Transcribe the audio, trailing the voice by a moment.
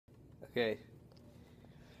Okay.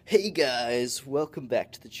 Hey guys, welcome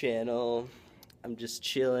back to the channel. I'm just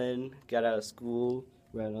chilling, got out of school,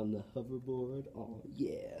 right on the hoverboard. Oh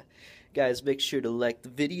yeah. Guys, make sure to like the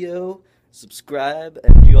video, subscribe,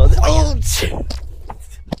 and do all the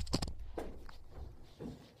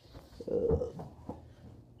Oh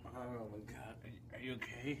my god, are you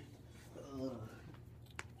okay?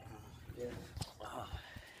 Yeah.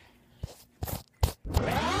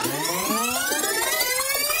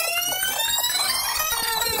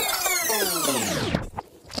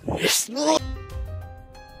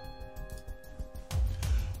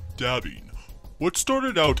 Dabbing. What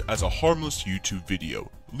started out as a harmless YouTube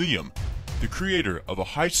video, Liam, the creator of a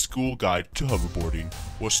high school guide to hoverboarding,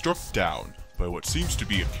 was struck down by what seems to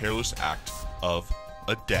be a careless act of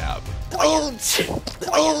a dab.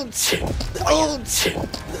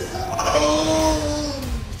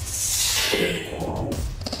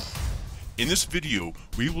 In this video,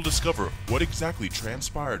 we will discover what exactly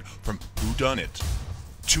transpired from who done it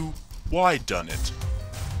to why done it.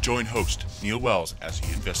 Join host Neil Wells as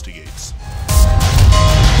he investigates.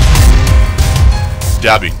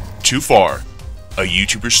 Dabbing Too Far, a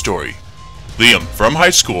YouTuber story. Liam from high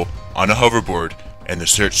school on a hoverboard and the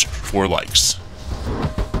search for likes.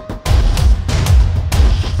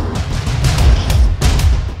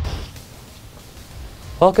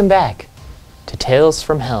 Welcome back to Tales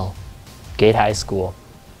from Hell, Gate High School.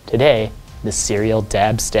 Today, the serial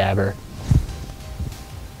dab stabber.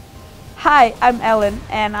 Hi, I'm Ellen,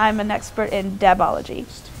 and I'm an expert in dabology.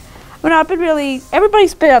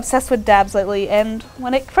 Everybody's been obsessed with dabs lately, and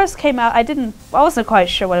when it first came out, I wasn't quite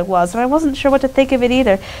sure what it was, and I wasn't sure what to think of it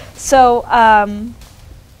either. So I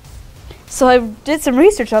did some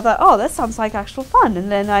research. I thought, oh, that sounds like actual fun,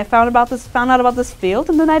 and then I found out about this field,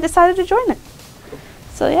 and then I decided to join it.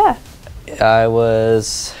 So yeah. I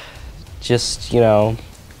was just,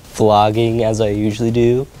 vlogging as I usually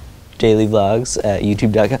do. Daily vlogs at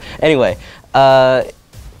youtube.com. Anyway, I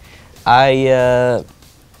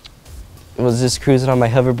was just cruising on my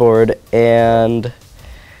hoverboard and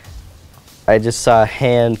I just saw a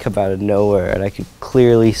hand come out of nowhere, and I could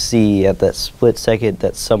clearly see at that split second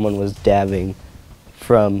that someone was dabbing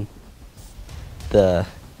from the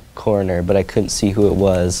corner, but I couldn't see who it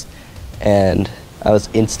was, and I was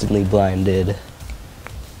instantly blinded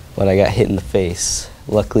when I got hit in the face.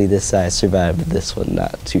 Luckily, this eye survived, but this one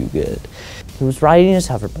not too good. He was riding his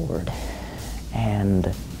hoverboard,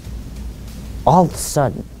 and all of a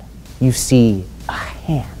sudden, you see a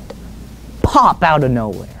hand pop out of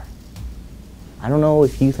nowhere. I don't know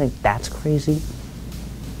if you think that's crazy.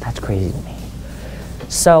 That's crazy to me.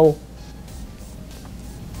 So,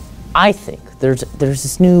 I think there's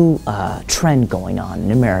this new trend going on in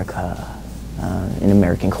America, in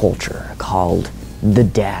American culture, called the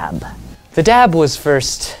dab. The dab was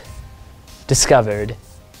first discovered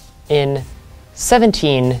in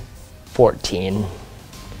 1714,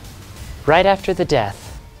 right after the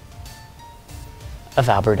death of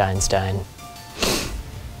Albert Einstein.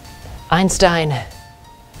 Einstein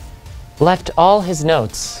left all his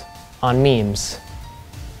notes on memes,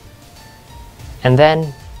 and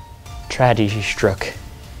then tragedy struck.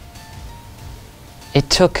 It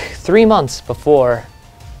took 3 months before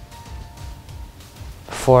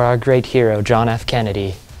our great hero, John F.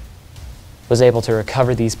 Kennedy, was able to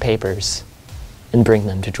recover these papers and bring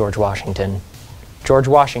them to George Washington. George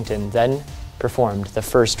Washington then performed the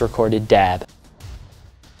first recorded dab.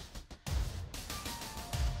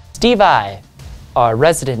 Steve I, our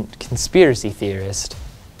resident conspiracy theorist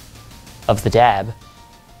of the dab,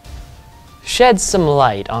 sheds some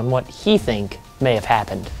light on what he thinks may have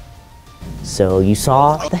happened. So you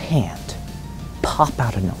saw the hand pop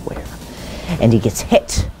out of nowhere, and he gets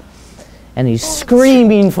hit, and he's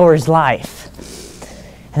screaming for his life,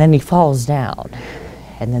 and then he falls down,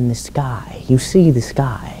 and then this guy, you see this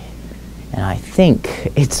guy, and I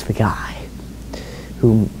think it's the guy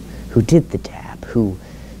who did the dab, who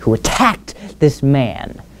attacked this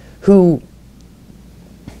man, who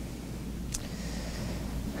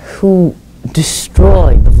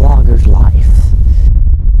destroyed the vlogger's life.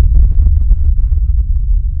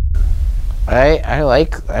 I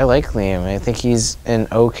like Liam. I think he's an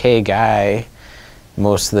okay guy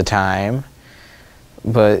most of the time,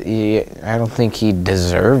 but I don't think he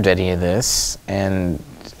deserved any of this. And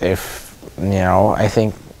I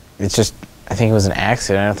think it was an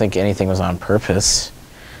accident. I don't think anything was on purpose.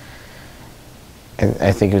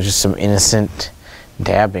 I think it was just some innocent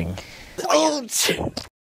dabbing.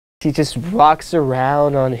 He just rocks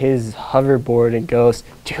around on his hoverboard and goes,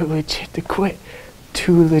 "Too legit to quit.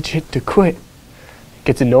 Too legit to quit." It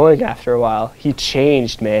gets annoying after a while. He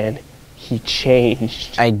changed, man. he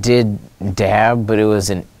changed. I did dab, but it was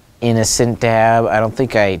an innocent dab. I don't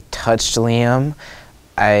think I touched Liam.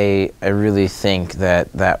 I really think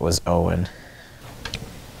that that was Owen.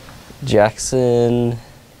 Jackson,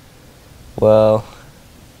 well,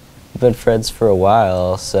 we've been friends for a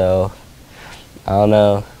while, so I don't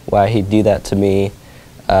know why he'd do that to me.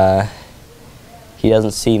 He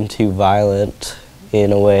doesn't seem too violent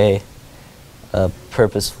in a way,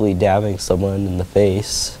 purposefully dabbing someone in the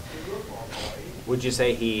face. Would you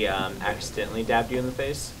say he accidentally dabbed you in the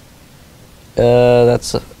face?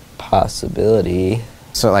 That's a possibility.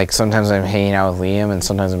 So like sometimes I'm hanging out with Liam and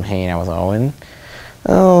sometimes I'm hanging out with Owen.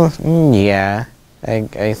 Oh, yeah.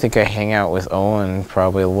 I think I hang out with Owen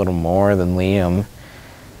probably a little more than Liam.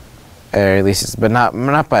 Or at least, but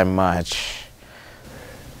not by much.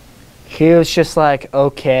 He was just like,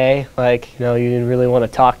 okay, like, you know, you didn't really want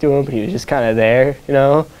to talk to him, but he was just kind of there, you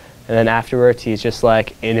know? And then afterwards, he's just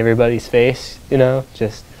like in everybody's face, you know?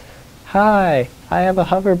 Just, hi, I have a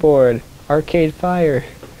hoverboard, Arcade Fire.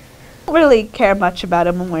 I don't really care much about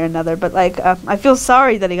him one way or another, but like, I feel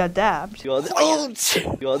sorry that he got dabbed. You're the old,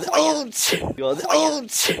 you're the old, you're the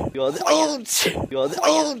old, you're the old, you're the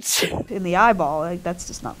old. In the eyeball, like, that's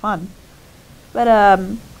just not fun. But,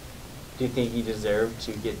 Do you think he deserved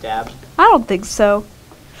to get dabbed? I don't think so.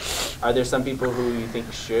 Are there some people who you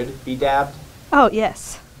think should be dabbed? Oh,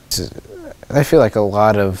 yes. I feel like a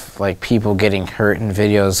lot of like people getting hurt in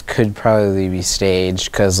videos could probably be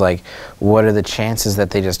staged, because like what are the chances that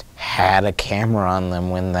they just had a camera on them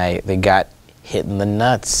when they got hit in the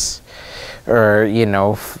nuts, or you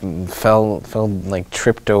know fell like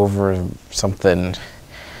tripped over something.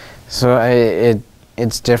 So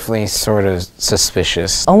it's definitely sort of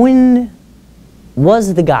suspicious. Owen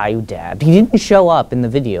was the guy who dabbed. He didn't show up in the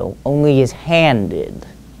video, only his hand did.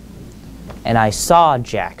 And I saw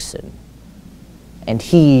Jackson. And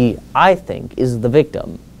he, I think, is the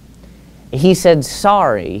victim. He said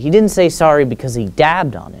sorry. He didn't say sorry because he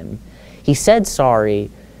dabbed on him. He said sorry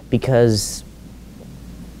because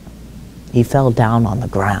he fell down on the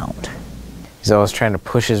ground. He's always trying to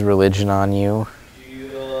push his religion on you.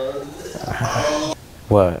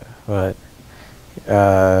 What?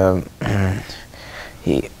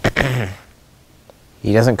 He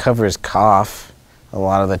he doesn't cover his cough a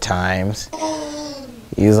lot of the times.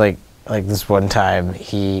 He's like this one time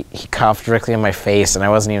he coughed directly in my face and I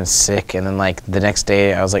wasn't even sick, and then like the next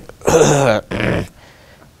day I was like and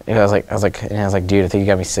I was like dude, I think you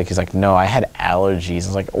got me sick. He's like, no, I had allergies. I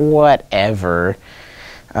was like, whatever.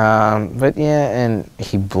 But yeah, and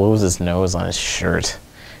he blows his nose on his shirt,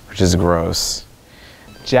 which is gross.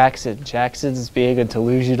 Jackson's being a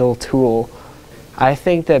delusional tool. I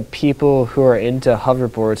think that people who are into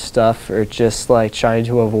hoverboard stuff are just like trying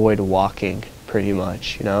to avoid walking, pretty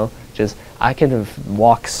much, you know? Just, I can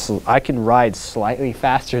ride slightly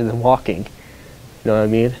faster than walking. You know what I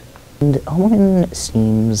mean? And Owen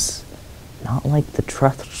seems not like the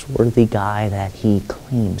trustworthy guy that he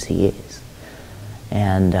claims he is.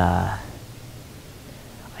 And I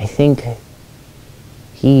think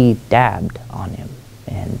he dabbed on him.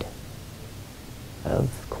 And of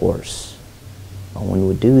course, Owen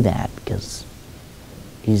would do that because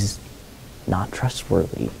he's not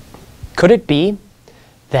trustworthy. Could it be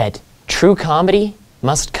that true comedy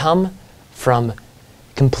must come from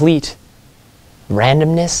complete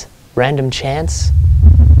randomness, random chance?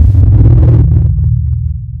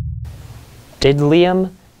 Did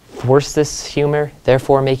Liam force this humor,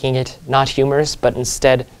 therefore making it not humorous, but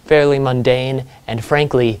instead fairly mundane and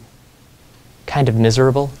frankly kind of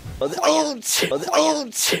miserable?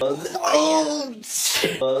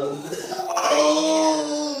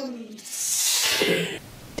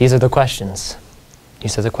 These are the questions.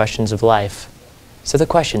 These are the questions of life. These are the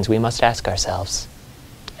questions we must ask ourselves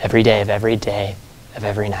every day of every day of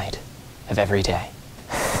every night of every day.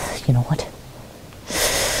 You know what?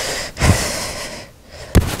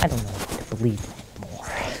 I don't know what to believe in anymore.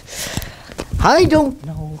 I don't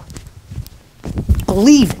know.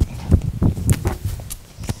 Believe in it.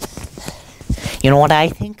 You know what I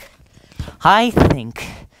think? I think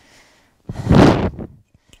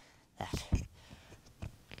that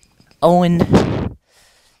Owen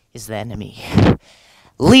is the enemy.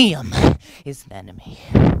 Liam is the enemy.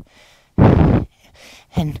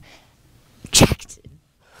 And Jackson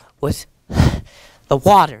was the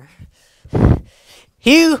water.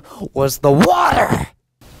 He was the water!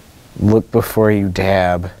 Look before you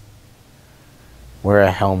dab. Wear a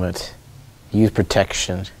helmet. Use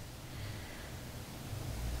protection.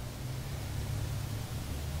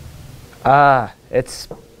 It's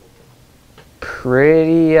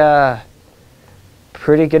pretty gonna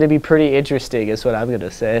be pretty interesting is what I'm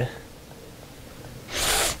gonna say.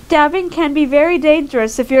 dabbing can be very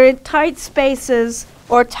dangerous if you're in tight spaces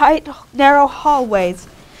or tight, narrow hallways.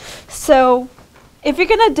 So, if you're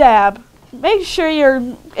gonna dab, make sure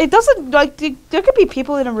it doesn't, like, there could be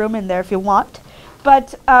people in a room in there if you want,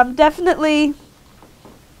 but definitely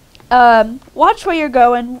watch where you're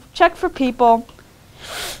going, check for people,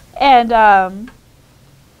 and then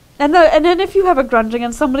if you have a grudge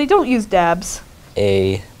against somebody, don't use dabs.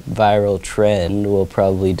 A viral trend will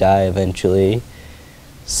probably die eventually,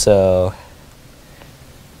 so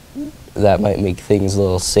that might make things a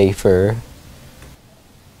little safer.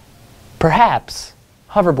 Perhaps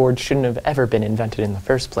hoverboards shouldn't have ever been invented in the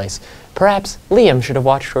first place. Perhaps Liam should have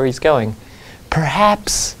watched where he's going.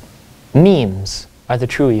 Perhaps memes are the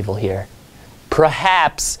true evil here.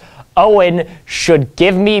 Perhaps Owen should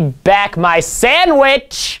give me back my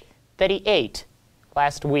sandwich that he ate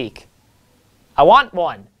last week. I want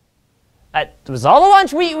one. It was all the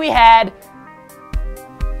lunch we had.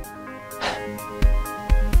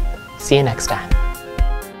 See you next time.